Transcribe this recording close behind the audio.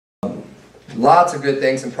Lots of good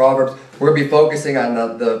things in Proverbs. We're going to be focusing on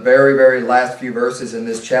the very, very last few verses in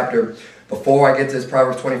this chapter. Before I get to this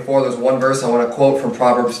Proverbs 24, there's one verse I want to quote from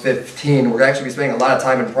Proverbs 15. We're actually be spending a lot of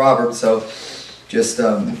time in Proverbs, so just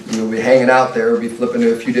you'll be hanging out there. We'll be flipping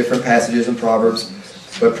to a few different passages in Proverbs.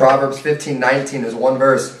 But Proverbs 15:19 is one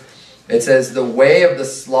verse. It says, "The way of the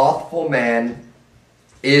slothful man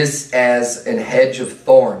is as an hedge of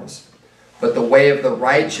thorns, but the way of the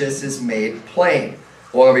righteous is made plain."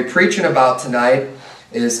 What I'm going to be preaching about tonight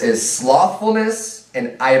is slothfulness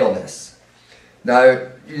and idleness. Now,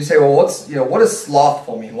 you say, well, what does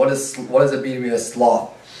slothful mean? What does it mean to be a sloth?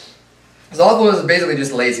 Slothfulness is basically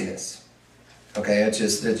just laziness. Okay, it's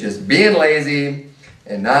just being lazy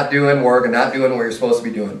and not doing work and not doing what you're supposed to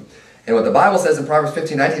be doing. And what the Bible says in Proverbs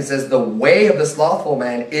 15:19, it says, "The way of the slothful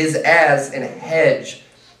man is as an hedge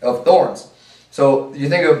of thorns." So you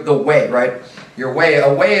think of the way, right? Your way,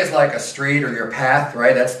 a way is like a street or your path,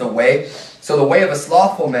 right? That's the way. So the way of a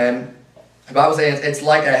slothful man, the Bible says it's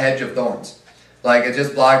like a hedge of thorns. Like it's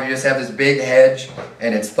just blocked. You just have this big hedge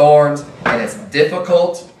and it's thorns and it's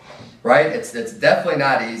difficult, right? It's definitely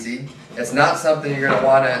not easy. It's not something you're going to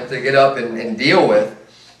want to get up and deal with.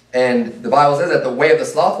 And the Bible says that the way of the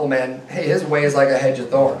slothful man, hey, his way is like a hedge of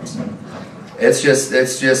thorns. It's just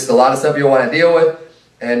a lot of stuff you want to deal with.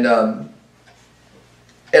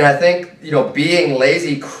 And I think, being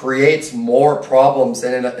lazy creates more problems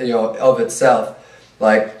in of itself.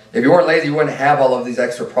 Like, if you weren't lazy, you wouldn't have all of these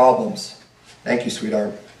extra problems. Thank you,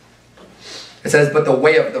 sweetheart. It says, "But the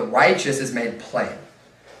way of the righteous is made plain."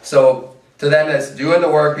 So, to them that's doing the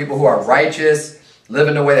work, people who are righteous,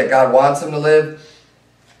 living the way that God wants them to live,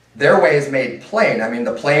 their way is made plain. I mean,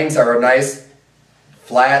 the plains are a nice,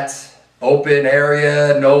 flat, open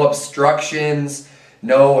area, no obstructions,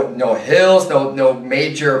 no hills, no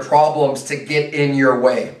major problems to get in your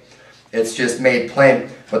way. It's just made plain.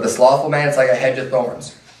 But the slothful man, it's like a hedge of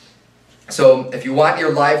thorns. So if you want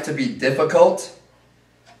your life to be difficult,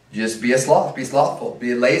 just be a sloth, be slothful,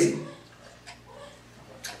 be lazy.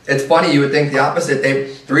 It's funny, you would think the opposite.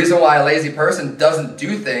 The reason why a lazy person doesn't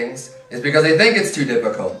do things is because they think it's too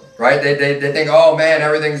difficult, right? They think, oh man,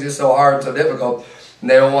 everything's just so hard, so difficult, and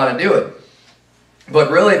they don't want to do it. But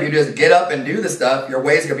really, if you just get up and do the stuff, your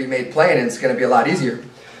way's going to be made plain and it's going to be a lot easier.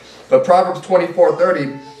 But Proverbs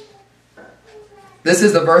 24:30, this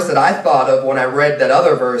is the verse that I thought of when I read that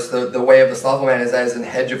other verse, the way of the slothful man is as an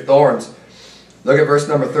hedge of thorns. Look at verse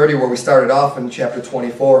number 30 where we started off in chapter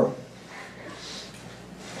 24.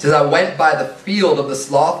 It says, "I went by the field of the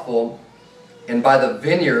slothful and by the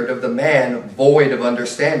vineyard of the man void of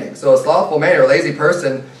understanding." So a slothful man or a lazy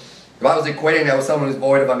person, the Bible's equating that with someone who's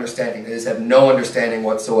void of understanding. They just have no understanding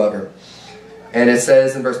whatsoever. And it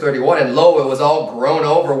says in verse 31, "And lo, it was all grown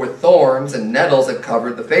over with thorns, and nettles had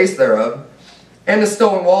covered the face thereof, and the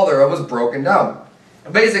stone wall thereof was broken down."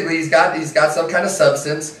 Basically, he's got some kind of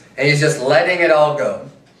substance, and he's just letting it all go.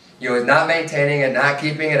 He's not maintaining it, not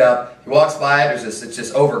keeping it up. He walks by it, it's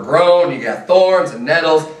just overgrown. You got thorns and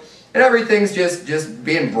nettles, and everything's just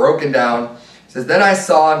being broken down. It says, "Then I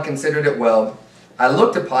saw and considered it well. I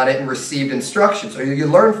looked upon it and received instruction." So you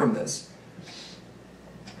learn from this.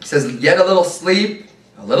 It says, "Yet a little sleep,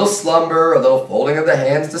 a little slumber, a little folding of the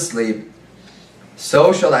hands to sleep.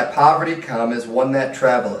 So shall thy poverty come as one that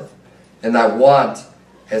traveleth, and thy want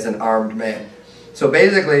as an armed man." So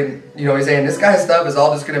basically, he's saying this guy's stuff is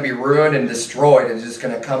all just going to be ruined and destroyed and it's just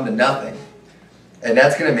going to come to nothing. And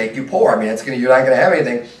that's going to make you poor. I mean, you're not going to have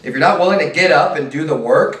anything. If you're not willing to get up and do the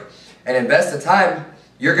work and invest the time,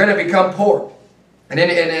 you're going to become poor. And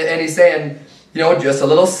he's saying, just a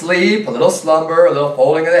little sleep, a little slumber, a little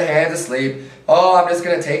folding of the hands to sleep. Oh, I'm just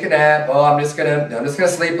going to take a nap. Oh, I'm just going to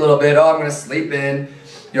sleep a little bit. Oh, I'm going to sleep in.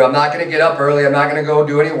 I'm not going to get up early. I'm not going to go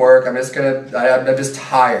do any work. I'm just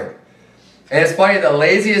tired. And it's funny, the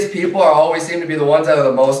laziest people always seem to be the ones that are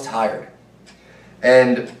the most tired.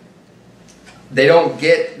 And they don't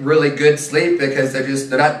get really good sleep because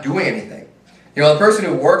they're not doing anything. The person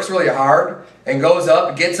who works really hard and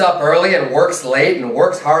gets up early and works late and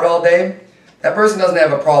works hard all day, that person doesn't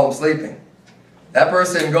have a problem sleeping. That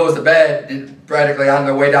person goes to bed practically on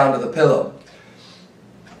their way down to the pillow.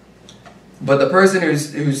 But the person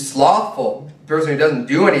who's slothful, the person who doesn't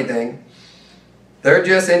do anything, they're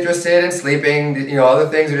just interested in sleeping. Other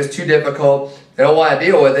things are just too difficult. They don't want to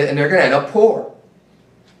deal with it, and they're going to end up poor.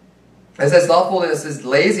 It says slothfulness is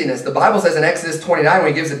laziness. The Bible says in Exodus 29, when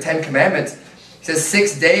he gives the 10 Commandments, he says,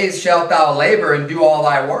 6 days shalt thou labor and do all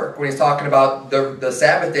thy work. When he's talking about the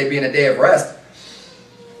Sabbath day being a day of rest.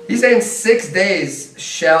 He's saying 6 days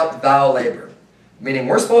shalt thou labor. Meaning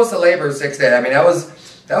we're supposed to labor 6 days. I mean, that was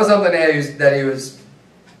something that he was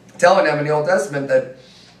telling them in the Old Testament, that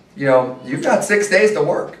you know, you've got 6 days to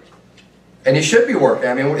work. And you should be working.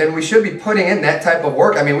 I mean, and we should be putting in that type of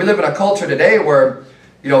work. I mean, we live in a culture today where,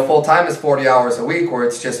 you know, full-time is 40 hours a week, where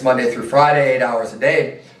it's just Monday through Friday, 8 hours a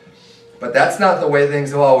day. But that's not the way things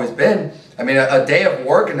have always been. I mean, a day of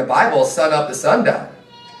work in the Bible is sun up to sundown.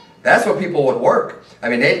 That's what people would work. I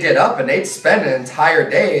mean, they'd get up and they'd spend an entire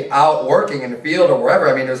day out working in the field or wherever.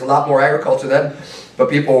 I mean, there's a lot more agriculture then, but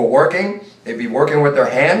people were working. They'd be working with their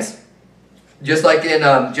hands. Just like in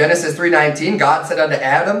Genesis 3:19, God said unto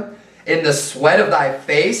Adam, in the sweat of thy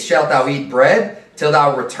face shalt thou eat bread, till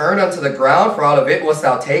thou return unto the ground, for out of it wast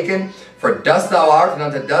thou taken. For dust thou art, and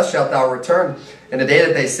unto dust shalt thou return. In the day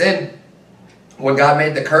that they sinned, when God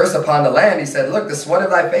made the curse upon the land, he said, look, the sweat of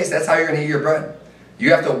thy face, that's how you're going to eat your bread.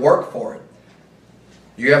 You have to work for it.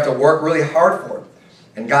 You have to work really hard for it.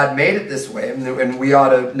 And God made it this way, and we ought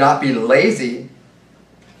to not be lazy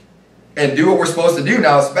and do what we're supposed to do.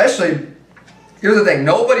 Now, especially, here's the thing,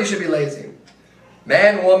 nobody should be lazy.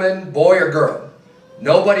 Man, woman, boy, or girl.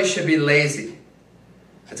 Nobody should be lazy.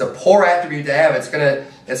 It's a poor attribute to have. It's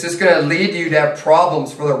just going to lead you to have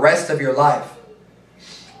problems for the rest of your life.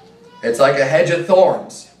 It's like a hedge of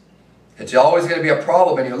thorns. It's always going to be a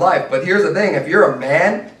problem in your life. But here's the thing. If you're a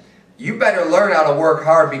man, you better learn how to work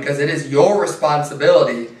hard, because it is your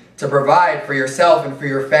responsibility to provide for yourself and for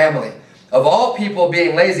your family. Of all people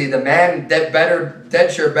being lazy, the man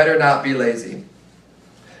dead sure better not be lazy.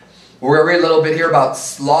 We're going to read a little bit here about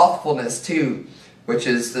slothfulness too, which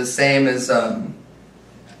is the same as,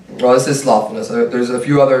 well, this is slothfulness. There's a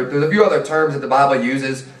few other terms that the Bible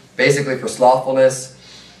uses basically for slothfulness,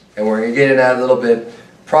 and we're going to get into that a little bit.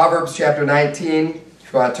 Proverbs chapter 19,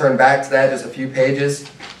 if you want to turn back to that, just a few pages.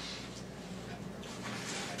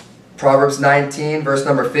 Proverbs 19, verse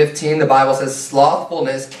number 15, the Bible says,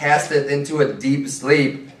 slothfulness casteth into a deep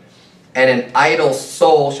sleep, and an idle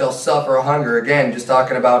soul shall suffer hunger. Again, just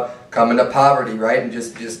talking about coming to poverty, right? And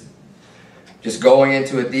just going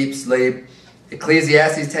into a deep sleep.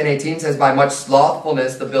 Ecclesiastes 10:18 says, by much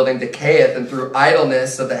slothfulness the building decayeth, and through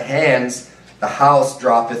idleness of the hands the house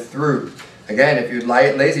droppeth through. Again, if you're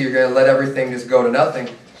lazy, you're going to let everything just go to nothing.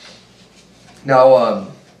 Now,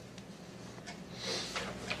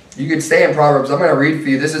 you could stay in Proverbs. I'm going to read for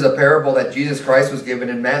you. This is a parable that Jesus Christ was given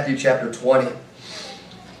in Matthew chapter 20.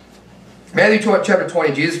 Matthew chapter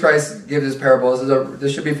 20, Jesus Christ gives this parable.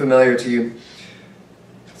 This should be familiar to you.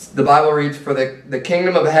 The Bible reads, for the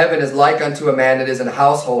kingdom of heaven is like unto a man that is an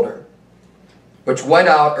householder, which went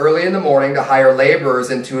out early in the morning to hire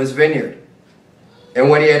laborers into his vineyard. And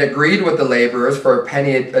when he had agreed with the laborers for a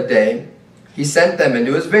penny a day, he sent them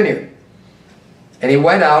into his vineyard. And he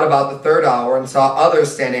went out about the third hour, and saw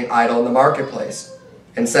others standing idle in the marketplace,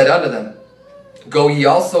 and said unto them, go ye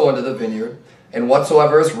also into the vineyard, and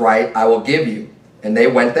whatsoever is right I will give you. And they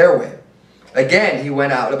went their way. Again he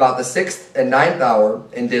went out about the 6th and 9th hour,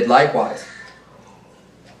 and did likewise.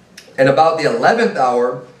 And about the 11th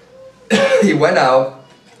hour he went out,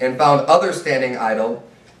 and found others standing idle,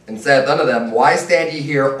 and saith unto them, why stand ye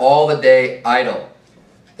here all the day idle?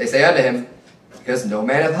 They say unto him, because no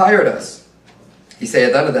man hath hired us. He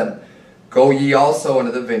saith unto them, go ye also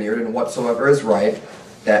into the vineyard, and whatsoever is right,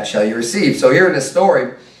 that shall ye receive. So here in this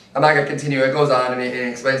story, I'm not going to continue. It goes on and it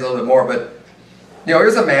explains a little bit more. But, you know,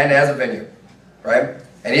 here's a man that has a vineyard, right?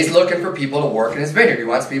 And he's looking for people to work in his vineyard. He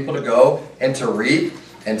wants people to go and to reap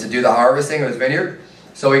and to do the harvesting of his vineyard.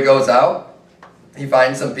 So he goes out. He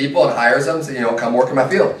finds some people and hires them to, you know, come work in my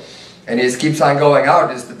field. And he just keeps on going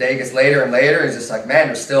out. As the day gets later and later, he's just like, man,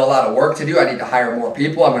 there's still a lot of work to do. I need to hire more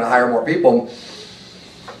people. I'm going to hire more people.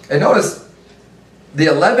 And notice, the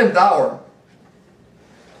 11th hour,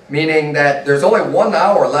 meaning that there's only 1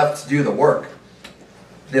 hour left to do the work.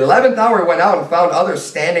 The 11th hour he went out and found others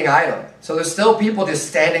standing idle. So there's still people just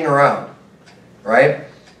standing around, right?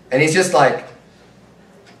 And he's just like,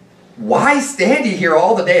 why stand ye here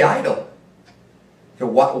all the day idle?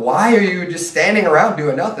 Why are you just standing around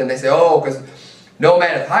doing nothing? They say, oh, because no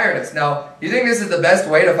man hath hired us. Now, you think this is the best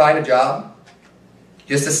way to find a job?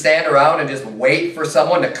 Just to stand around and just wait for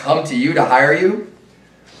someone to come to you to hire you?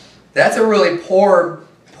 That's a really poor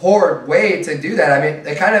way to do that. I mean,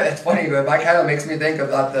 it's funny, but it kind of makes me think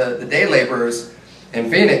about the day laborers in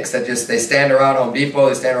Phoenix that they stand around Home Depot,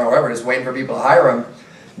 they stand around wherever, just waiting for people to hire them.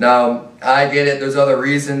 Now, I get it. There's other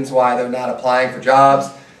reasons why they're not applying for jobs.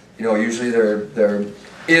 You know, usually they're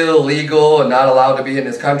illegal and not allowed to be in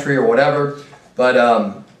this country or whatever.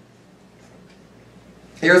 But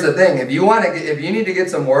here's the thing: if you need to get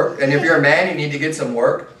some work, and if you're a man, you need to get some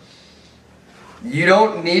work. You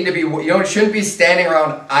shouldn't be standing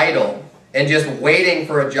around idle and just waiting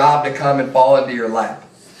for a job to come and fall into your lap.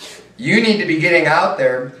 You need to be getting out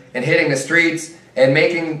there and hitting the streets and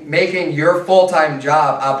making your full-time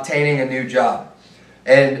job obtaining a new job.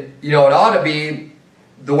 And you know, it ought to be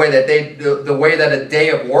the way that the way that a day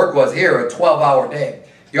of work was here, a 12-hour day.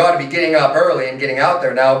 You ought to be getting up early and getting out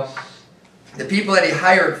there. Now, the people that he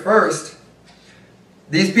hired first,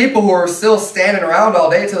 these people who are still standing around all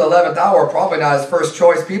day till the 11th hour are probably not his first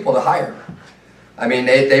choice people to hire. I mean,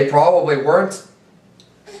 they probably weren't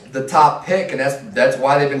the top pick, and that's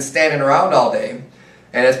why they've been standing around all day.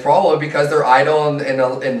 And it's probably because they're idle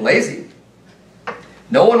and lazy.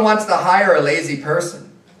 No one wants to hire a lazy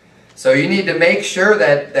person. So you need to make sure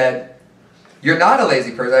that you're not a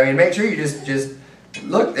lazy person. I mean, make sure you just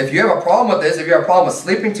look, if you have a problem with this, if you have a problem with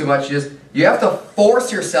sleeping too much, you have to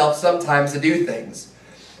force yourself sometimes to do things.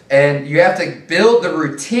 And you have to build the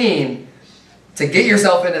routine to get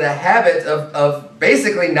yourself into the habit of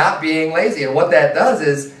basically not being lazy. And what that does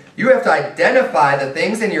is you have to identify the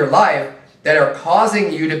things in your life that are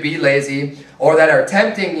causing you to be lazy, or that are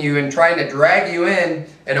tempting you and trying to drag you in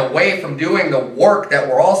and away from doing the work that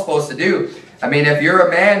we're all supposed to do. I mean, if you're a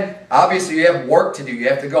man, obviously you have work to do. You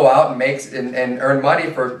have to go out and make and earn money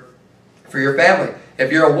for your family.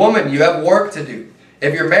 If you're a woman, you have work to do.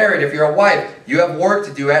 If you're married, if you're a wife, you have work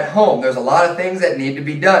to do at home. There's a lot of things that need to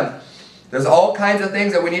be done. There's all kinds of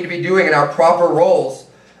things that we need to be doing in our proper roles.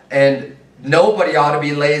 And nobody ought to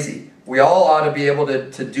be lazy. We all ought to be able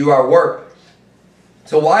to do our work.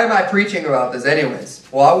 So why am I preaching about this anyways?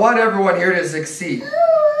 Well, I want everyone here to succeed.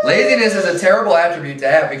 Laziness is a terrible attribute to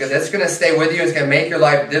have because it's going to stay with you. It's going to make your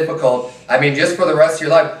life difficult. I mean, just for the rest of your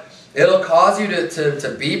life. It'll cause you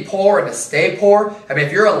to be poor and to stay poor. I mean,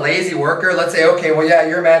 if you're a lazy worker, let's say, okay, well, yeah,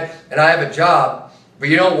 you're a man and I have a job, but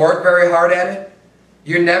you don't work very hard at it,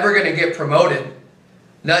 you're never going to get promoted.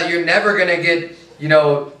 No, you're never going to get, you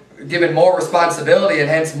know, given more responsibility and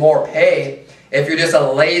hence more pay. If you're just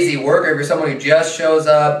a lazy worker, if you're someone who just shows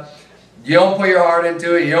up, you don't put your heart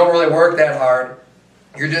into it, you don't really work that hard,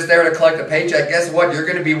 you're just there to collect a paycheck, guess what? You're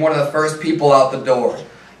going to be one of the first people out the door.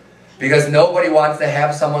 Because nobody wants to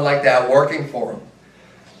have someone like that working for them.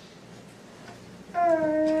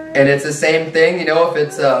 And it's the same thing, you know, if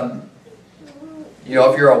it's, you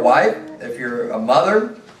know, if you're a wife, if you're a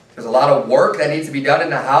mother, there's a lot of work that needs to be done in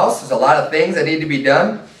the house. There's a lot of things that need to be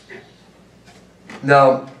done.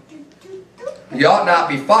 Now, you ought not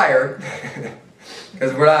be fired,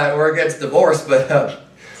 because we're against divorce, but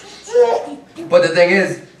the thing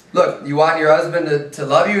is, look, you want your husband to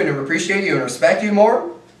love you and to appreciate you and respect you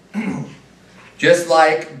more, just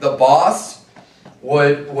like the boss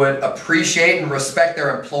would appreciate and respect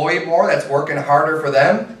their employee more that's working harder for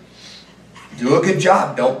them. Do a good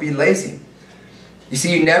job. Don't be lazy. You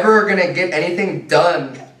see, you're never going to get anything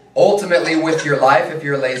done ultimately with your life if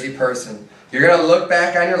you're a lazy person. You're going to look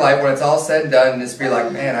back on your life when it's all said and done and just be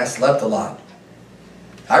like, man, I slept a lot.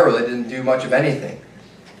 I really didn't do much of anything.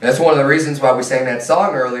 And that's one of the reasons why we sang that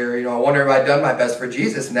song earlier. You know, I wonder if I've done my best for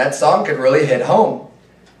Jesus. And that song could really hit home.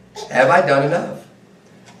 Have I done enough?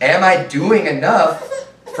 Am I doing enough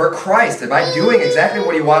for Christ? Am I doing exactly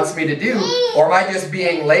what He wants me to do? Or am I just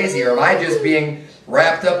being lazy? Or am I just being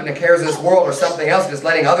wrapped up in the cares of this world or something else, just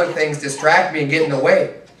letting other things distract me and get in the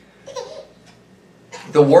way?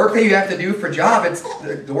 The work that you have to do for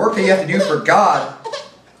the work that you have to do for God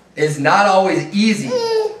is not always easy.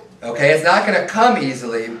 Okay, it's not going to come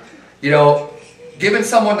easily. You know, giving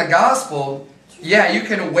someone the gospel, yeah, you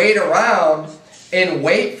can wait around and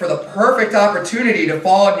wait for the perfect opportunity to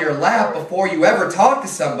fall in your lap before you ever talk to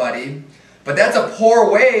somebody. But that's a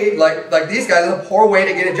poor way, like these guys, it's a poor way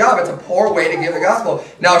to get a job. It's a poor way to give the gospel.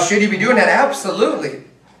 Now, should you be doing that? Absolutely.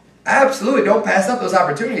 Absolutely. Don't pass up those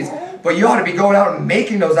opportunities. But you ought to be going out and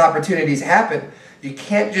making those opportunities happen. You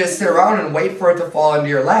can't just sit around and wait for it to fall into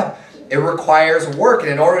your lap. It requires work.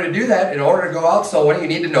 And in order to do that, in order to go out soul winning, you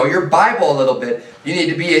need to know your Bible a little bit. You need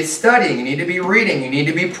to be studying. You need to be reading. You need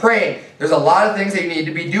to be praying. There's a lot of things that you need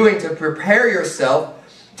to be doing to prepare yourself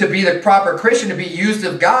to be the proper Christian, to be used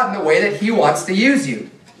of God in the way that He wants to use you.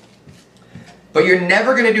 But you're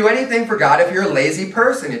never going to do anything for God if you're a lazy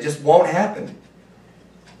person. It just won't happen.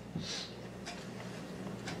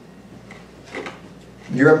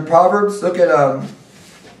 You're in Proverbs. Look at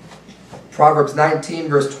Proverbs 19,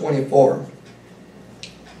 verse 24. The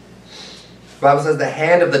Bible says, the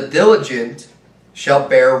hand of the diligent shall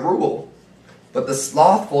bear rule, but the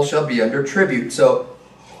slothful shall be under tribute. So,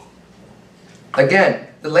 again,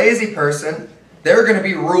 the lazy person, they're going to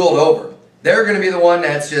be ruled over. They're going to be the one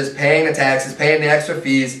that's just paying the taxes, paying the extra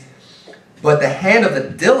fees. But the hand of the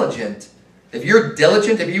diligent, if you're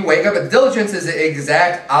diligent, if you wake up, and diligence is the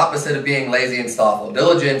exact opposite of being lazy and slothful.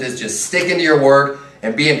 Diligent is just sticking to your work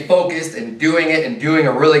and being focused and doing it and doing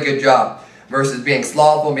a really good job. versus being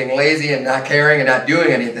slothful, being lazy, and not caring and not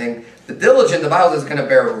doing anything. The diligent, the Bible says, is going to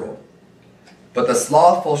bear rule. But the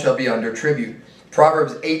slothful shall be under tribute.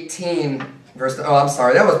 Proverbs 18, verse... Oh, I'm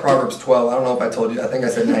sorry. That was Proverbs 12. I don't know if I told you. I think I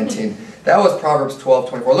said 19. That was Proverbs 12,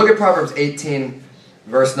 24. Look at Proverbs 18,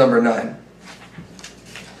 verse number 9.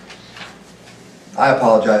 I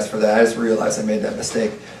apologize for that. I just realized I made that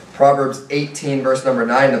mistake. Proverbs 18, verse number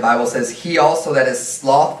 9, the Bible says, he also that is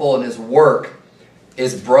slothful in his work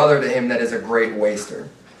is brother to him that is a great waster.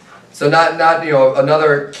 So not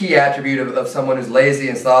another key attribute of someone who's lazy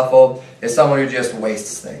and slothful is someone who just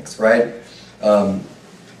wastes things, right?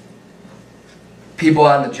 People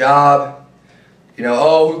on the job,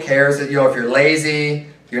 oh, who cares that, if you're lazy,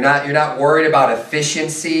 you're not worried about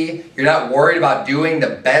efficiency, you're not worried about doing the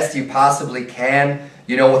best you possibly can,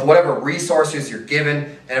 with whatever resources you're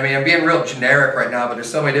given. And I mean, I'm being real generic right now, but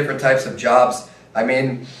there's so many different types of jobs. I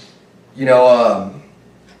mean,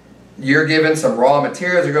 you're given some raw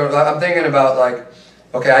materials. I'm thinking about, like,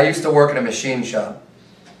 okay, I used to work in a machine shop,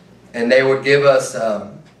 and they would give us,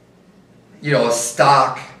 a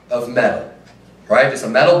stock of metal, right? Just a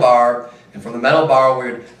metal bar, and from the metal bar,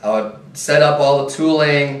 I would set up all the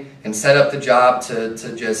tooling and set up the job to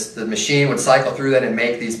just, the machine would cycle through that and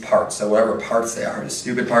make these parts. So whatever parts they are, the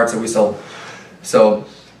stupid parts that we sold. So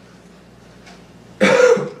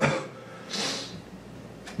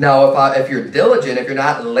now, if you're diligent, if you're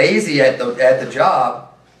not lazy at the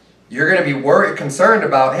job, you're going to be concerned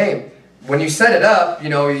about, hey, when you set it up,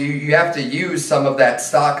 you have to use some of that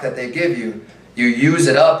stock that they give you. You use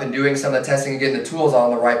it up in doing some of the testing and getting the tools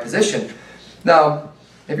all in the right position. Now,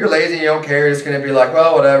 if you're lazy and you don't care, you're just going to be like,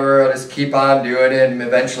 well, whatever, I'll just keep on doing it, and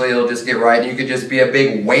eventually it'll just get right. And you could just be a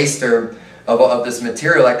big waster of this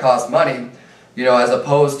material that costs money, as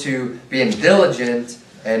opposed to being diligent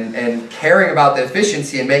and caring about the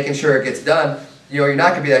efficiency and making sure it gets done. You're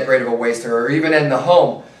not going to be that great of a waster. Or even in the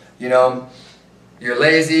home, you're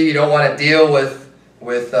lazy, you don't want to deal with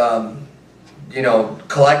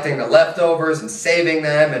collecting the leftovers and saving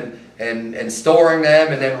them and storing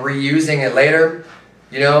them and then reusing it later.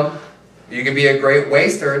 You can be a great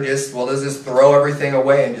waster and let's just throw everything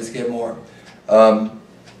away and just get more.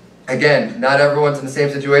 Again, not everyone's in the same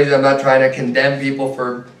situation. I'm not trying to condemn people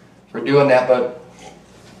for doing that, but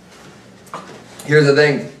here's the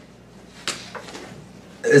thing,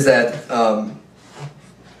 is that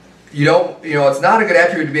it's not a good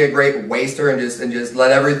attribute to be a great waster and just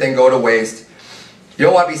let everything go to waste. You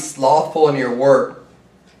don't want to be slothful in your work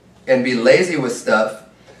and be lazy with stuff,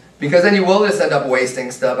 because then you will just end up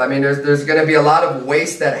wasting stuff. I mean, there's going to be a lot of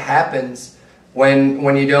waste that happens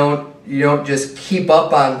when you don't just keep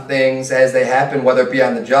up on things as they happen, whether it be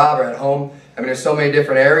on the job or at home. I mean, there's so many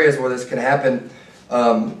different areas where this can happen,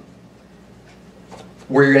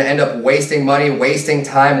 where you're going to end up wasting money, wasting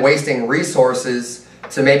time, wasting resources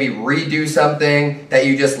to maybe redo something that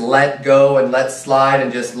you just let go and let slide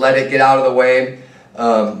and just let it get out of the way.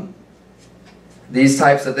 These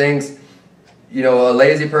types of things, a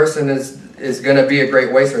lazy person is going to be a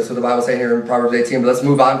great waster. That's what the Bible's saying here in Proverbs 18. But let's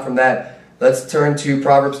move on from that. Let's turn to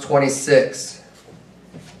Proverbs 26.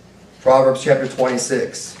 Proverbs chapter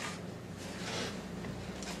 26.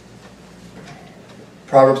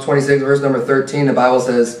 Proverbs 26, verse number 13, the Bible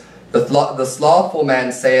says, the slothful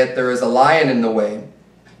man saith, there is a lion in the way.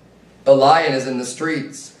 A lion is in the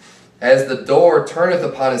streets. As the door turneth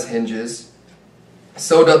upon his hinges,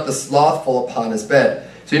 so doth the slothful upon his bed.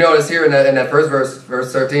 So you notice here in that first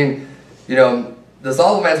verse 13, the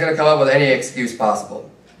slothful man's going to come up with any excuse possible.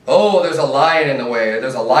 Oh, there's a lion in the way.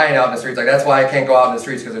 There's a lion out in the streets. Like, that's why I can't go out in the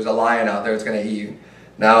streets, because there's a lion out there that's going to eat you.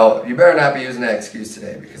 Now, you better not be using that excuse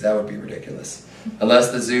today, because that would be ridiculous. Unless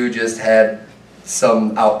the zoo just had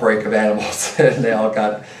some outbreak of animals and they all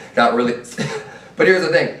got really... But here's the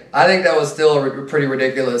thing. I think that was still a pretty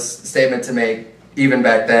ridiculous statement to make, even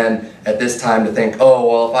back then, at this time, to think, oh,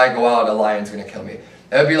 well, if I go out, a lion's going to kill me.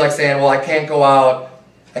 That would be like saying, well, I can't go out,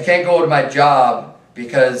 I can't go to my job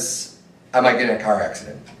because I might get in a car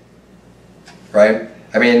accident. Right?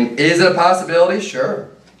 I mean, is it a possibility? Sure.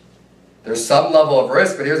 There's some level of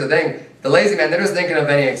risk, but here's the thing. The lazy man, they're just thinking of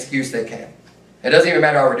any excuse they can. It doesn't even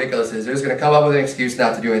matter how ridiculous it is. They're just going to come up with an excuse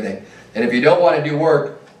not to do anything. And if you don't want to do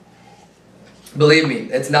work, believe me,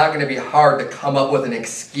 it's not going to be hard to come up with an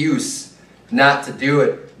excuse not to do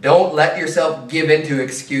it. Don't let yourself give into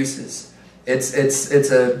excuses. It's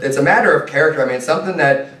a matter of character. I mean, it's something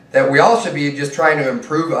that we all should be just trying to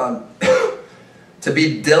improve on. To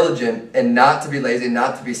be diligent and not to be lazy,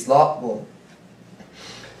 not to be slothful.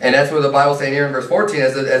 And that's what the Bible's saying here in verse 14.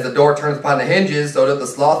 As the door turns upon the hinges, so doth the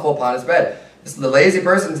slothful upon his bed. The lazy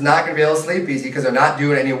person's not going to be able to sleep easy because they're not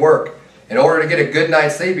doing any work. In order to get a good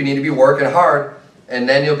night's sleep, you need to be working hard, and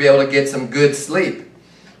then you'll be able to get some good sleep.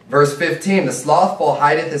 Verse 15, the slothful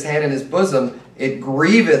hideth his hand in his bosom, it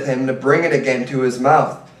grieveth him to bring it again to his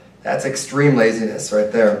mouth. That's extreme laziness right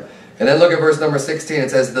there. And then look at verse number 16.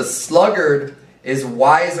 It says, the sluggard is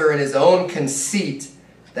wiser in his own conceit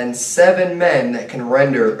than 7 men that can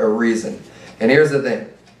render a reason. And here's the thing.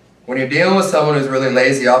 When you're dealing with someone who's really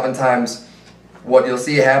lazy, oftentimes what you'll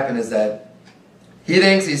see happen is that he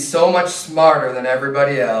thinks he's so much smarter than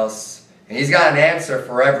everybody else, and he's got an answer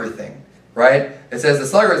for everything, right? It says the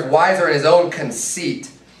sluggard is wiser in his own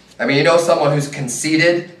conceit. I mean, you know someone who's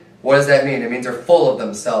conceited? What does that mean? It means they're full of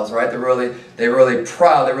themselves, right? They're really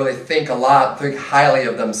proud. They really think a lot, think highly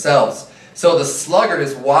of themselves. So the sluggard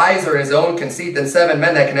is wiser in his own conceit than 7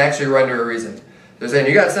 men that can actually render a reason. They're saying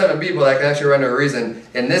you got 7 people that can actually render a reason.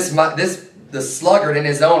 And the sluggard in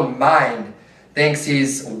his own mind thinks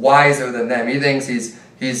he's wiser than them. He thinks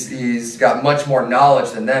he's got much more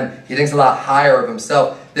knowledge than them. He thinks a lot higher of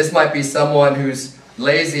himself. This might be someone who's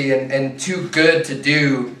lazy and too good to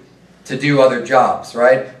do other jobs,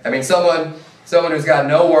 right? I mean, someone who's got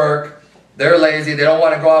no work, they're lazy, they don't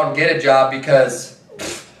want to go out and get a job because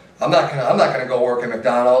I'm not gonna go work at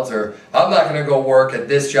McDonald's, or I'm not gonna go work at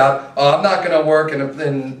this job. Oh, I'm not gonna work I'm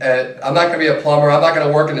not gonna be a plumber. I'm not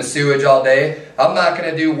gonna work in the sewage all day. I'm not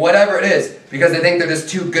gonna do whatever it is because they think they're just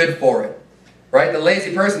too good for it, right? The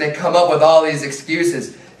lazy person, they come up with all these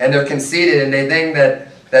excuses and they're conceited and they think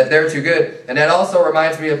that they're too good. And that also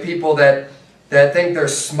reminds me of people that think they're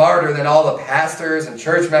smarter than all the pastors and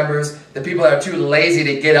church members, the people that are too lazy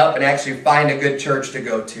to get up and actually find a good church to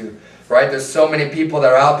go to. Right? There's so many people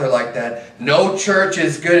that are out there like that. No church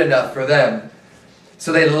is good enough for them.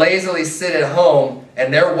 So they lazily sit at home,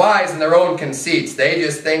 and they're wise in their own conceits. They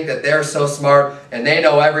just think that they're so smart, and they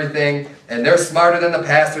know everything, and they're smarter than the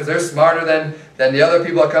pastors, they're smarter than the other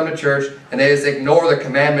people that come to church, and they just ignore the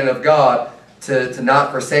commandment of God to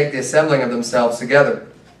not forsake the assembling of themselves together.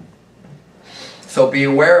 So be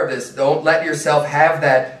aware of this. Don't let yourself have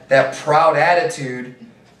that proud attitude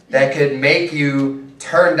that could make you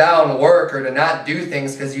turn down work or to not do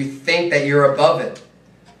things because you think that you're above it.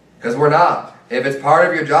 Because we're not. If it's part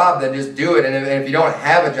of your job, then just do it. And if you don't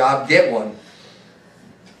have a job, get one.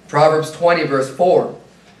 Proverbs 20 verse 4.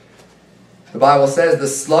 The Bible says, the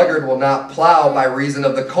sluggard will not plow by reason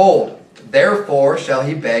of the cold. Therefore shall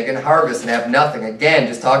he beg and harvest and have nothing. Again,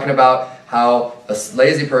 just talking about how a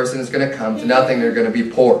lazy person is going to come to nothing. They're going to be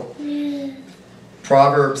poor.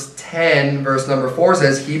 Proverbs 10 verse number 4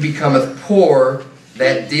 says, he becometh poor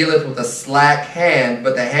that dealeth with a slack hand,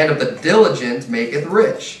 but the hand of the diligent maketh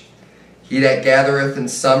rich. He that gathereth in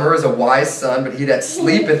summer is a wise son, but he that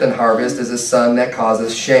sleepeth in harvest is a son that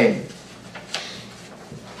causeth shame.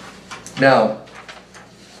 Now,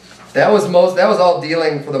 that was all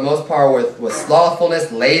dealing for the most part with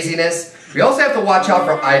slothfulness, laziness. We also have to watch out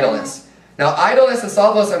for idleness. Now, idleness and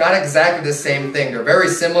slothfulness are not exactly the same thing. They're very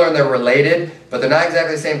similar and they're related, but they're not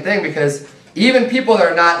exactly the same thing, because even people that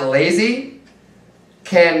are not lazy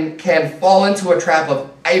can fall into a trap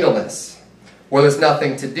of idleness where there's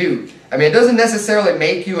nothing to do. I mean, it doesn't necessarily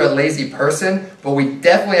make you a lazy person, but we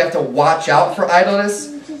definitely have to watch out for idleness,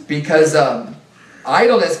 because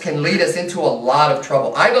idleness can lead us into a lot of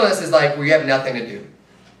trouble. Idleness is like we have nothing to do,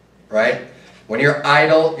 right? When you're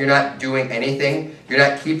idle, you're not doing anything. You're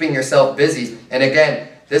not keeping yourself busy. And again,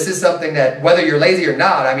 this is something that, whether you're lazy or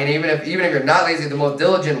not, I mean, even if you're not lazy, the most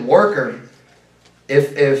diligent worker,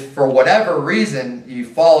 if for whatever reason you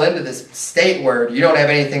fall into this state where you don't have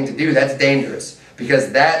anything to do, that's dangerous.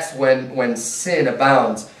 Because that's when sin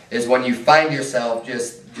abounds, is when you find yourself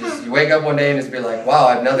just you wake up one day and just be like, wow,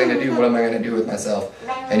 I have nothing to do, what am I going to do with myself?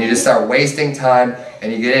 And you just start wasting time and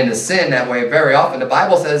you get into sin that way very often. The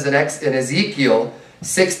Bible says in Ezekiel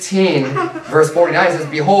 16 verse 49, it says,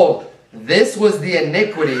 behold, this was the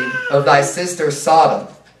iniquity of thy sister Sodom.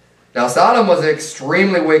 Now, Sodom was an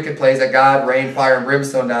extremely wicked place that God rained fire and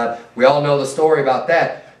brimstone on. We all know the story about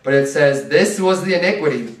that. But it says, this was the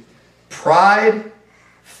iniquity. Pride,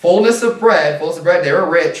 fullness of bread, they were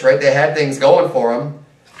rich, right? They had things going for them.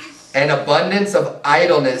 And abundance of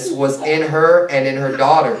idleness was in her and in her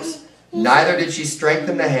daughters. Neither did she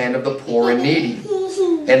strengthen the hand of the poor and needy.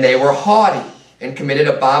 And they were haughty and committed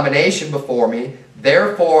abomination before me.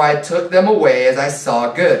 Therefore I took them away as I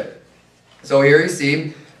saw good. So here you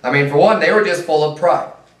see, I mean, for one, they were just full of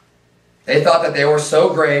pride. They thought that they were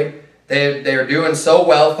so great, they were doing so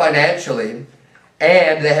well financially,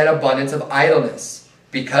 and they had abundance of idleness.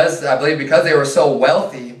 Because, I believe, because they were so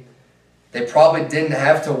wealthy, they probably didn't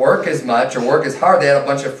have to work as much or work as hard. They had a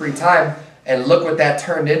bunch of free time, and look what that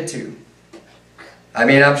turned into. I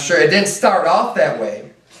mean, I'm sure it didn't start off that way,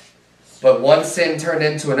 But one sin turned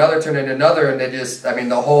into another, and they just, I mean,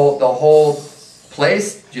 the whole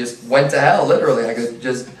place just went to hell, literally. Like, it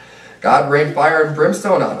just, God rained fire and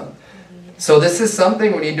brimstone on them. So this is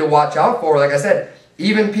something we need to watch out for. Like I said,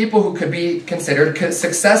 even people who could be considered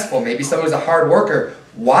successful, maybe someone who's a hard worker,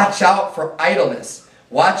 watch out for idleness.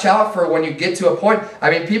 Watch out for when you get to a point. I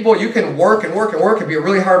mean, people, you can work and work and work and be a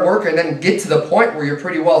really hard worker and then get to the point where you're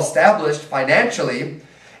pretty well established financially,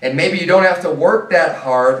 and maybe you don't have to work that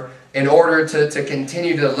hard in order to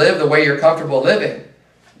continue to live the way you're comfortable living.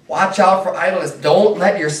 Watch out for idleness. Don't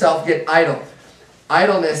let yourself get idle.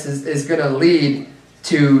 Idleness is going to lead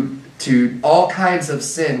to all kinds of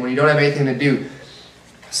sin when you don't have anything to do.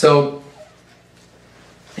 So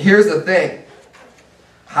here's the thing.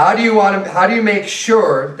 How do you make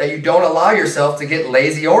sure that you don't allow yourself to get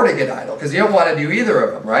lazy or to get idle? Because you don't want to do either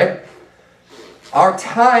of them, right? Our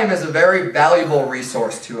time is a very valuable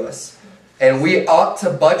resource to us. And we ought to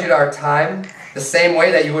budget our time the same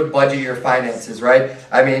way that you would budget your finances, right?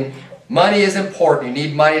 I mean, money is important. You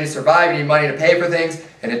need money to survive. You need money to pay for things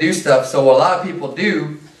and to do stuff. So what a lot of people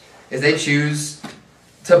do is they choose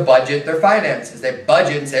to budget their finances. They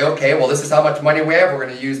budget and say, okay, well, this is how much money we have. We're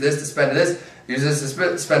going to use this to spend this. Use this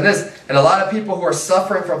to spend this. And a lot of people who are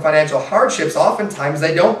suffering from financial hardships, oftentimes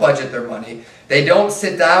they don't budget their money. They don't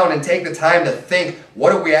sit down and take the time to think,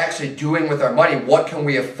 what are we actually doing with our money? What can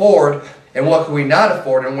we afford and what can we not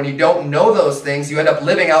afford? And when you don't know those things, you end up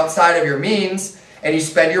living outside of your means and you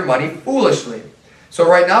spend your money foolishly. So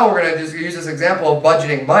right now we're going to just use this example of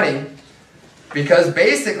budgeting money, because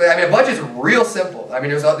basically, I mean, a budget is real simple. I mean,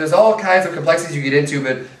 there's all kinds of complexities you get into,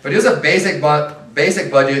 but just a basic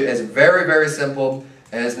budget is very, very simple,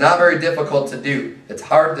 and it's not very difficult to do. It's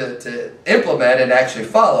hard to implement and actually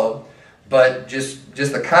follow, but just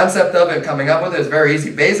the concept of it, coming up with it, is very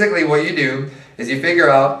easy. Basically, what you do is you figure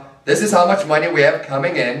out, this is how much money we have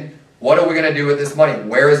coming in. What are we going to do with this money?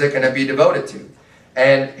 Where is it going to be devoted to?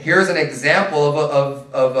 And here's an example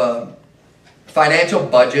of a financial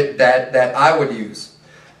budget that I would use.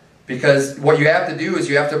 Because what you have to do is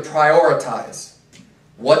you have to prioritize.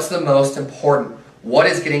 What's the most important? What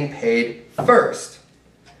is getting paid first?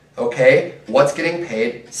 Okay, what's getting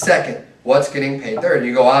paid second? What's getting paid third? And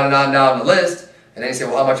you go on and on down the list, and then you say,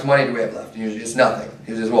 well, how much money do we have left? And usually it's nothing.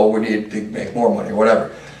 You just, well, we need to make more money or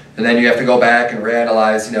whatever. And then you have to go back and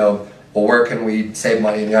reanalyze, well, where can we save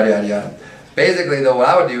money, and yada, yada, yada. Basically, though, what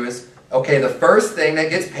I would do is, okay, the first thing that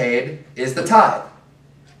gets paid is the tithe.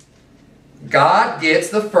 God gets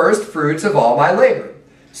the first fruits of all my labor.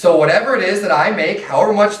 So whatever it is that I make,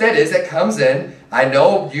 however much that is that comes in, I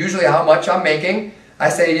know usually how much I'm making. I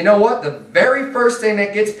say, you know what? The very first thing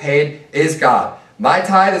that gets paid is God. My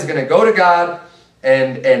tithe is going to go to God,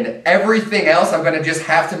 and everything else I'm going to just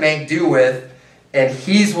have to make do with, and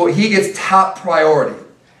He gets top priority.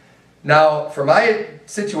 Now, for my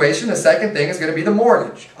situation, the second thing is going to be the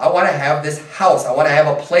mortgage. I want to have this house. I want to have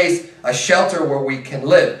a place, a shelter where we can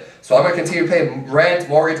live. So I'm going to continue to pay rent,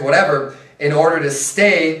 mortgage, whatever, in order to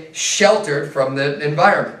stay sheltered from the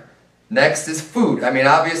environment. Next is food. I mean,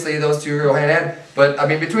 obviously those two go hand in hand. But, I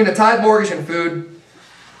mean, between the tithe, mortgage, and food,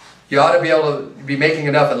 you ought to be able to be making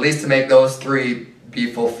enough at least to make those three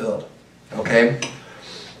be fulfilled. Okay?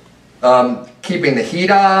 Keeping the heat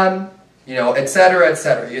on, etc.,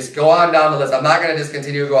 etc. You just go on down the list. I'm not going to just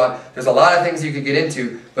continue to go on. There's a lot of things you could get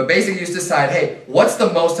into. But basically you just decide, hey, what's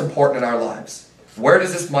the most important in our lives? Where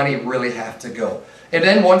does this money really have to go? And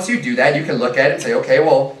then once you do that, you can look at it and say, okay,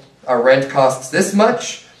 well, our rent costs this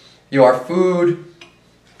much. Our food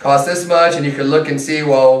costs this much. And you can look and see,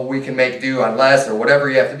 well, we can make do on less or whatever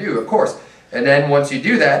you have to do, of course. And then once you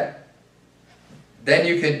do that, then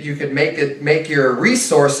you could make your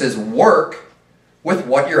resources work with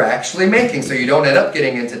what you're actually making, so you don't end up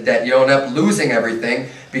getting into debt. You don't end up losing everything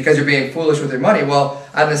because you're being foolish with your money. Well,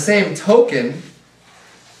 on the same token,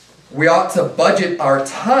 we ought to budget our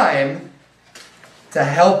time to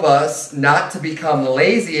help us not to become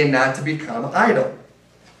lazy and not to become idle.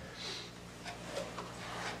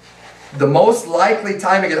 The most likely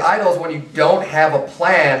time to get idle is when you don't have a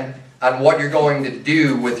plan on what you're going to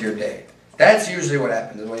do with your day. That's usually what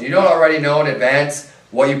happens. When you don't already know in advance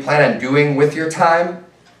what you plan on doing with your time,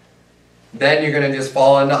 then you're going to just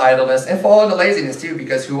fall into idleness and fall into laziness too,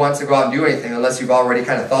 because who wants to go out and do anything unless you've already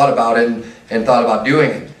kind of thought about it and thought about doing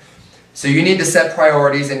it. So you need to set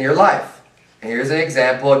priorities in your life. And here's an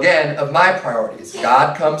example again of my priorities.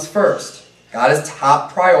 God comes first. God is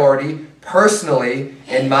top priority personally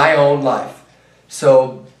in my own life.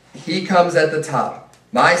 So He comes at the top.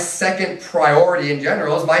 My second priority in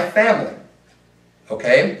general is my family.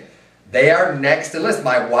 Okay? They are next to the list.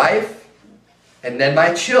 My wife and then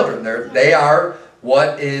my children. They are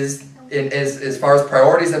what is as far as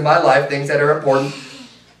priorities in my life, things that are important,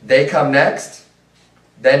 they come next,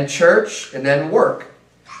 then church, and then work.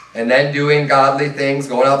 And then doing godly things,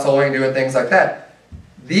 going out soloing, doing things like that.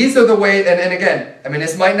 These are the ways, and again, I mean,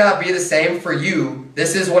 this might not be the same for you.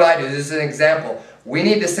 This is what I do. This is an example. We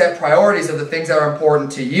need to set priorities of the things that are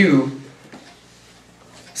important to you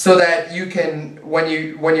so that you can, when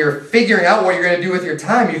you're figuring out what you're going to do with your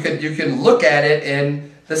time, you can look at it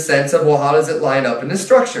in the sense of, well, how does it line up in the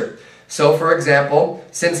structure? So, for example,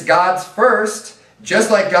 since God's first,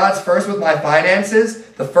 just like God's first with my finances,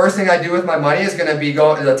 the first thing I do with my money is going to be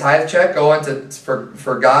the tithe check going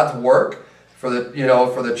for God's work, for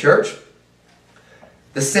the church.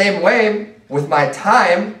 The same way with my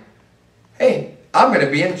time, hey, I'm going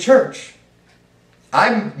to be in church.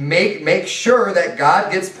 I make sure that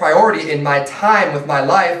God gets priority in my time with my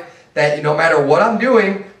life, that no matter what I'm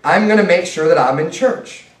doing, I'm going to make sure that I'm in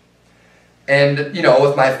church. And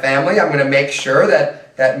with my family, I'm going to make sure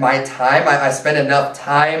that my time, I spend enough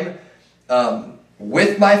time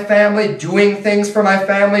with my family, doing things for my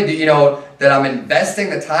family, that I'm investing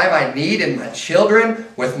the time I need in my children,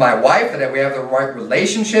 with my wife, that we have the right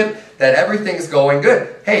relationship, that everything's going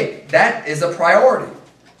good. Hey, that is a priority.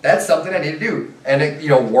 That's something I need to do.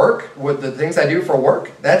 And work, with the things I do for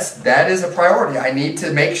work, that is a priority. I need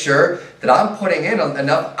to make sure that I'm putting in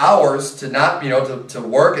enough hours to not, to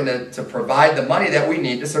work and to provide the money that we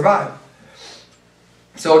need to survive.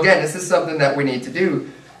 So again, this is something that we need to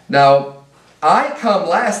do. Now, I come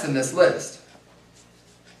last in this list.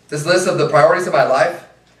 This list of the priorities of my life.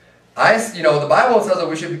 The Bible says that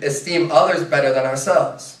we should esteem others better than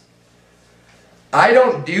ourselves. I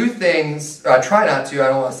don't do things, I try not to, I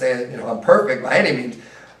don't want to say I'm perfect by any means,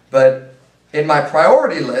 but in my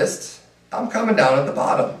priority list, I'm coming down at the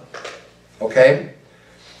bottom. Okay?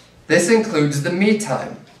 This includes the me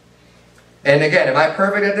time. And again, am I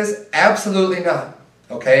perfect at this? Absolutely not.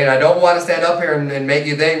 Okay? And I don't want to stand up here and make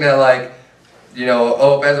you think that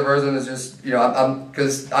as a person is just,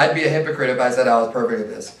 because I'd be a hypocrite if I said I was perfect at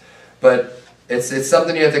this. But it's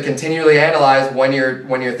something you have to continually analyze when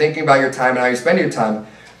you're thinking about your time and how you spend your time.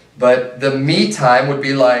 But the me time would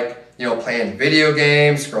be like, playing video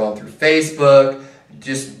games, scrolling through Facebook,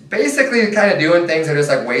 just basically kind of doing things that are just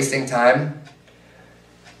like wasting time.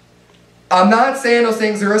 I'm not saying those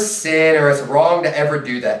things are a sin or it's wrong to ever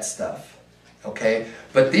do that stuff. Okay?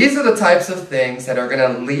 But these are the types of things that are going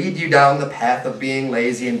to lead you down the path of being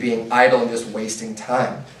lazy and being idle and just wasting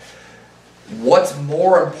time. What's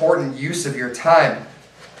more important use of your time?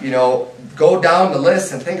 Go down the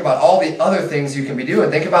list and think about all the other things you can be doing.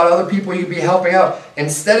 Think about other people you can be helping out.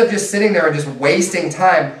 Instead of just sitting there and just wasting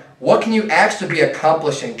time, what can you actually be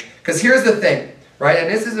accomplishing? Because here's the thing, right? And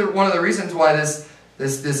this is one of the reasons why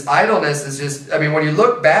this idleness is just, when you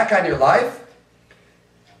look back on your life,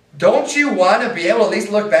 don't you want to be able to at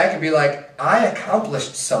least look back and be like, I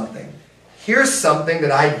accomplished something. Here's something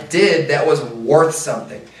that I did that was worth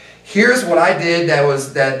something. Here's what I did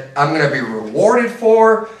that I'm going to be rewarded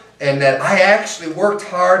for, and that I actually worked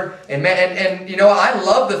hard. And I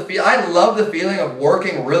love the feeling of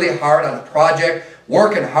working really hard on a project,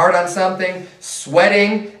 working hard on something,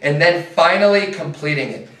 sweating, and then finally completing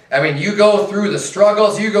it. You go through the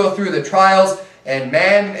struggles, you go through the trials, and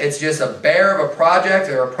man, it's just a bear of a project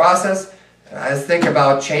or a process. And I just think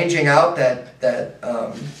about changing out the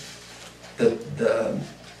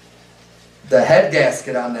head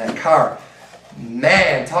gasket on that car.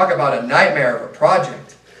 Man, talk about a nightmare of a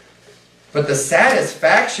project. But the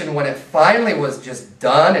satisfaction when it finally was just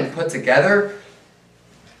done and put together,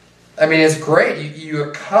 it's great.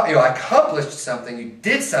 You accomplished something, you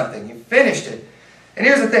did something, you finished it. And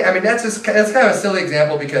here's the thing, that's kind of a silly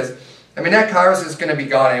example because, that car is just going to be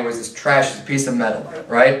gone anyways. It's trash, it's a piece of metal,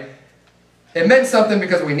 right? It meant something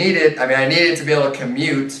because we needed, I needed to be able to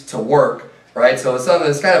commute to work. Right, so it's something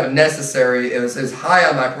that's kind of necessary. It was high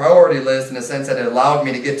on my priority list in the sense that it allowed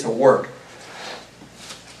me to get to work.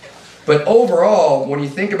 But overall, when you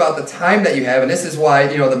think about the time that you have, and this is why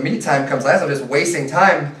the me time comes last, I'm just wasting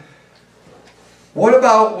time. What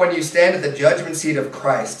about when you stand at the judgment seat of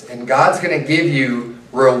Christ and God's going to give you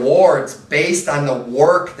rewards based on the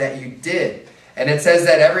work that you did? And it says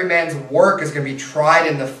that every man's work is going to be tried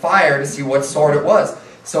in the fire to see what sort it was.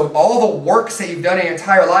 So all the works that you've done in your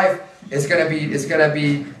entire life is going to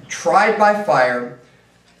be tried by fire,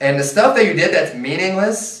 and the stuff that you did that's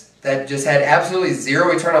meaningless, that just had absolutely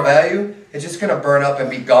zero eternal value, it's just going to burn up and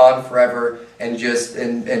be gone forever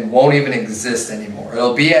and won't even exist anymore.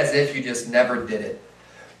 It'll be as if you just never did it.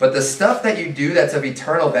 But the stuff that you do that's of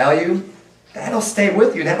eternal value, that'll stay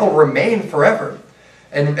with you, that'll remain forever.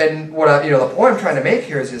 And what the point I'm trying to make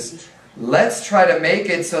here is just let's try to make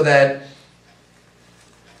it so that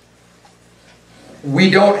we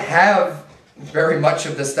don't have very much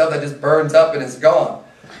of the stuff that just burns up and is gone.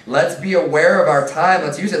 Let's be aware of our time.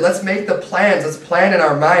 Let's use it. Let's make the plans. Let's plan in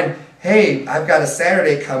our mind, hey, I've got a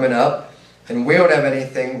Saturday coming up and we don't have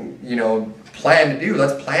anything, planned to do.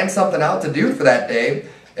 Let's plan something out to do for that day.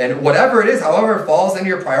 And whatever it is, however it falls into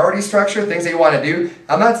your priority structure, things that you want to do.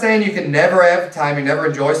 I'm not saying you can never have time, you never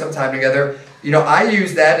enjoy some time together. I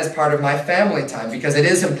use that as part of my family time because it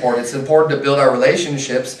is important. It's important to build our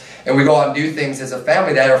relationships, and we go out and do things as a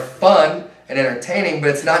family that are fun and entertaining,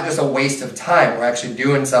 but it's not just a waste of time. We're actually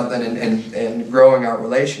doing something and growing our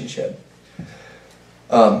relationship.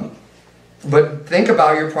 But think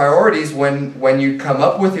about your priorities when you come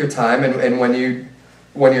up with your time and when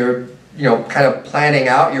you're kind of planning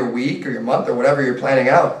out your week or your month or whatever you're planning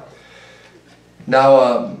out.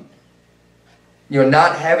 Now,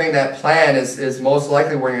 not having that plan is most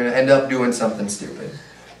likely where you're going to end up doing something stupid.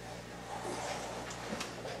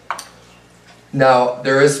 Now,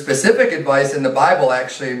 there is specific advice in the Bible,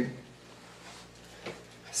 actually,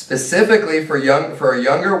 specifically for a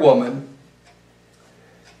younger woman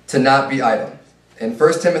to not be idle. In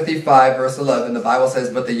 1 Timothy 5, verse 11, the Bible says,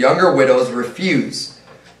 "But the younger widows refuse.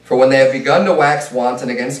 For when they have begun to wax wanton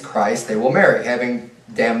against Christ, they will marry, having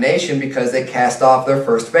damnation because they cast off their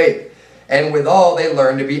first faith. And withal they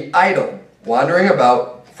learn to be idle, wandering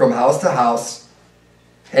about from house to house,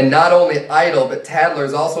 and not only idle, but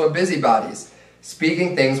tattlers also and busybodies,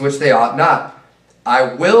 speaking things which they ought not. I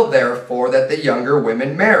will therefore that the younger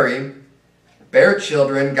women marry, bear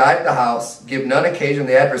children, guide the house, give none occasion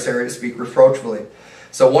to the adversary to speak reproachfully."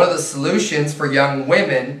 So one of the solutions for young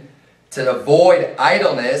women to avoid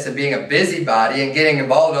idleness and being a busybody and getting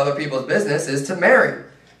involved in other people's business is to marry.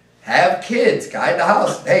 Have kids, guide the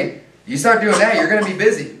house. Hey, you start doing that, you're going to be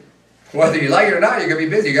busy. Whether you like it or not, you're going to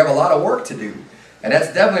be busy. You have a lot of work to do. And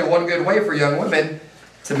that's definitely one good way for young women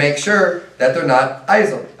to make sure that they're not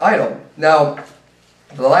idle. Now,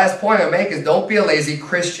 the last point I make is don't be a lazy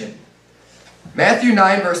Christian. Matthew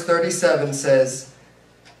 9, verse 37 says,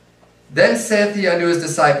 "Then saith he unto his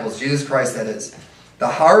disciples," Jesus Christ that is, "The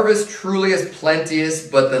harvest truly is plenteous,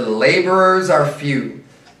 but the laborers are few.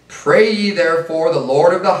 Pray ye therefore the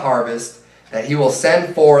Lord of the harvest, that he will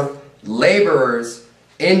send forth laborers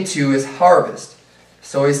into his harvest."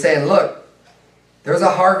 So he's saying, look, there's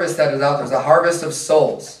a harvest that is out there. There's a harvest of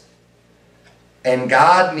souls. And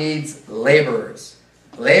God needs laborers.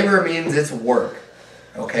 Labor means it's work.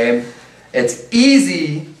 Okay? It's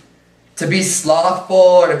easy to be slothful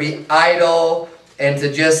or to be idle and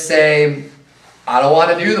to just say, I don't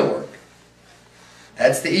want to do the work.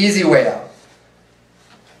 That's the easy way out.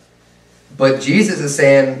 But Jesus is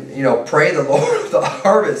saying, pray the Lord of the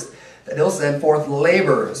harvest that he'll send forth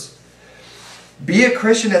laborers. Be a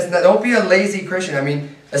Christian don't be a lazy Christian. I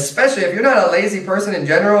mean, especially if you're not a lazy person in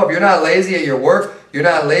general, if you're not lazy at your work, you're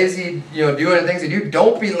not lazy, doing the things you do,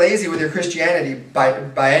 don't be lazy with your Christianity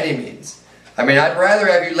by any means. I mean, I'd rather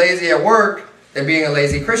have you lazy at work than being a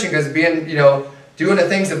lazy Christian, because being, doing the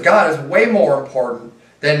things of God is way more important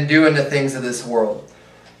than doing the things of this world.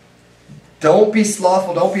 Don't be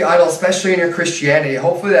slothful, don't be idle, especially in your Christianity.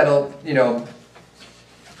 Hopefully that'll,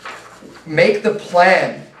 make the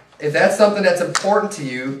plan. If that's something that's important to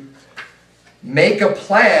you, make a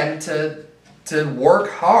plan to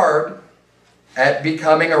work hard at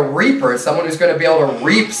becoming a reaper, someone who's going to be able to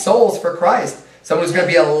reap souls for Christ, someone who's going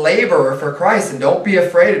to be a laborer for Christ. And don't be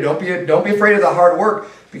afraid. Don't be afraid of the hard work,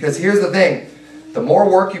 because here's the thing: the more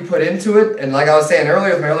work you put into it, and like I was saying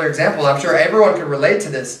earlier with my earlier example, I'm sure everyone can relate to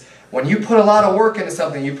this. When you put a lot of work into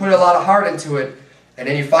something, you put a lot of heart into it, and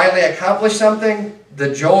then you finally accomplish something,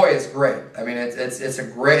 the joy is great. I mean,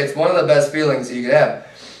 it's one of the best feelings you could have,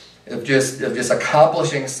 of just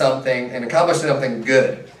accomplishing something and accomplishing something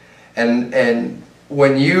good. And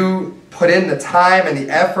when you put in the time and the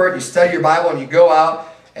effort, you study your Bible and you go out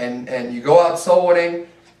and you go out soul winning,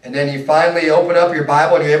 and then you finally open up your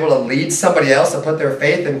Bible and you're able to lead somebody else to put their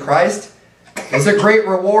faith in Christ, there's a great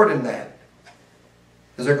reward in that.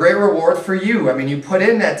 There's a great reward for you. I mean, you put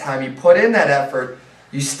in that time, you put in that effort,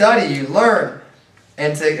 you study, you learn,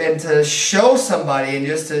 and to show somebody and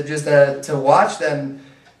just to watch them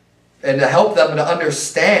and to help them to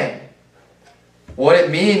understand what it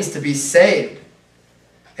means to be saved.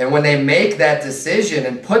 And when they make that decision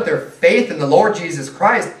and put their faith in the Lord Jesus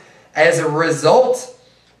Christ as a result,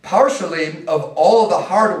 partially, of all of the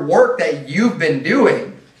hard work that you've been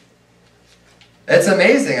doing, it's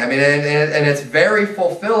amazing. I mean, and it's very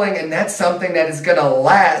fulfilling, and that's something that is going to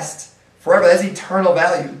last forever. That's eternal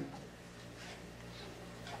value.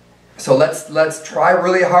 So let's try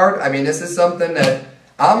really hard. I mean, this is something that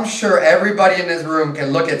I'm sure everybody in this room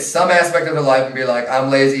can look at some aspect of their life and be like,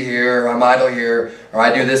 I'm lazy here, or I'm idle here, or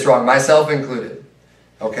I do this wrong, myself included.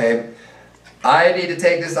 Okay? I need to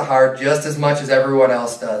take this to heart just as much as everyone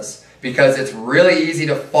else does, because it's really easy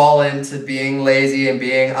to fall into being lazy and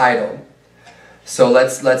being idle. So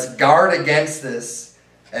let's guard against this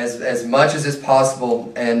as much as is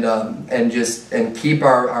possible, and keep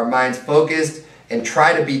our minds focused and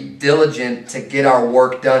try to be diligent to get our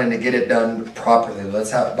work done and to get it done properly.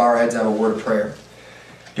 Let's bow our heads and have a word of prayer.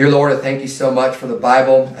 Dear Lord, I thank you so much for the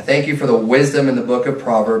Bible. I thank you for the wisdom in the book of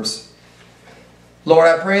Proverbs. Lord,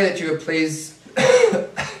 I pray that you would please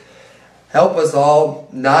help us all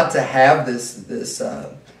not to have this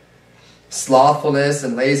slothfulness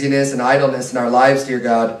and laziness and idleness in our lives, dear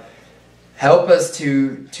God. Help us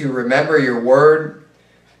to remember your word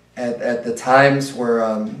at the times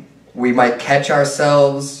where we might catch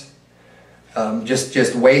ourselves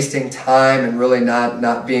just wasting time and really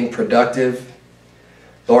not being productive.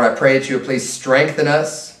 Lord, I pray that you would please strengthen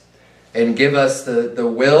us and give us the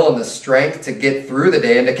will and the strength to get through the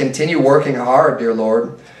day and to continue working hard, dear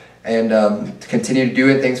Lord, and to continue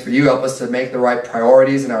doing things for you. Help us to make the right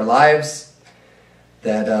priorities in our lives,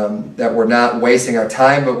 that we're not wasting our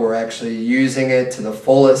time, but we're actually using it to the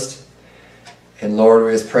fullest. And Lord,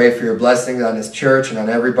 we just pray for your blessings on this church and on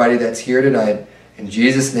everybody that's here tonight. In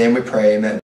Jesus' name we pray, amen.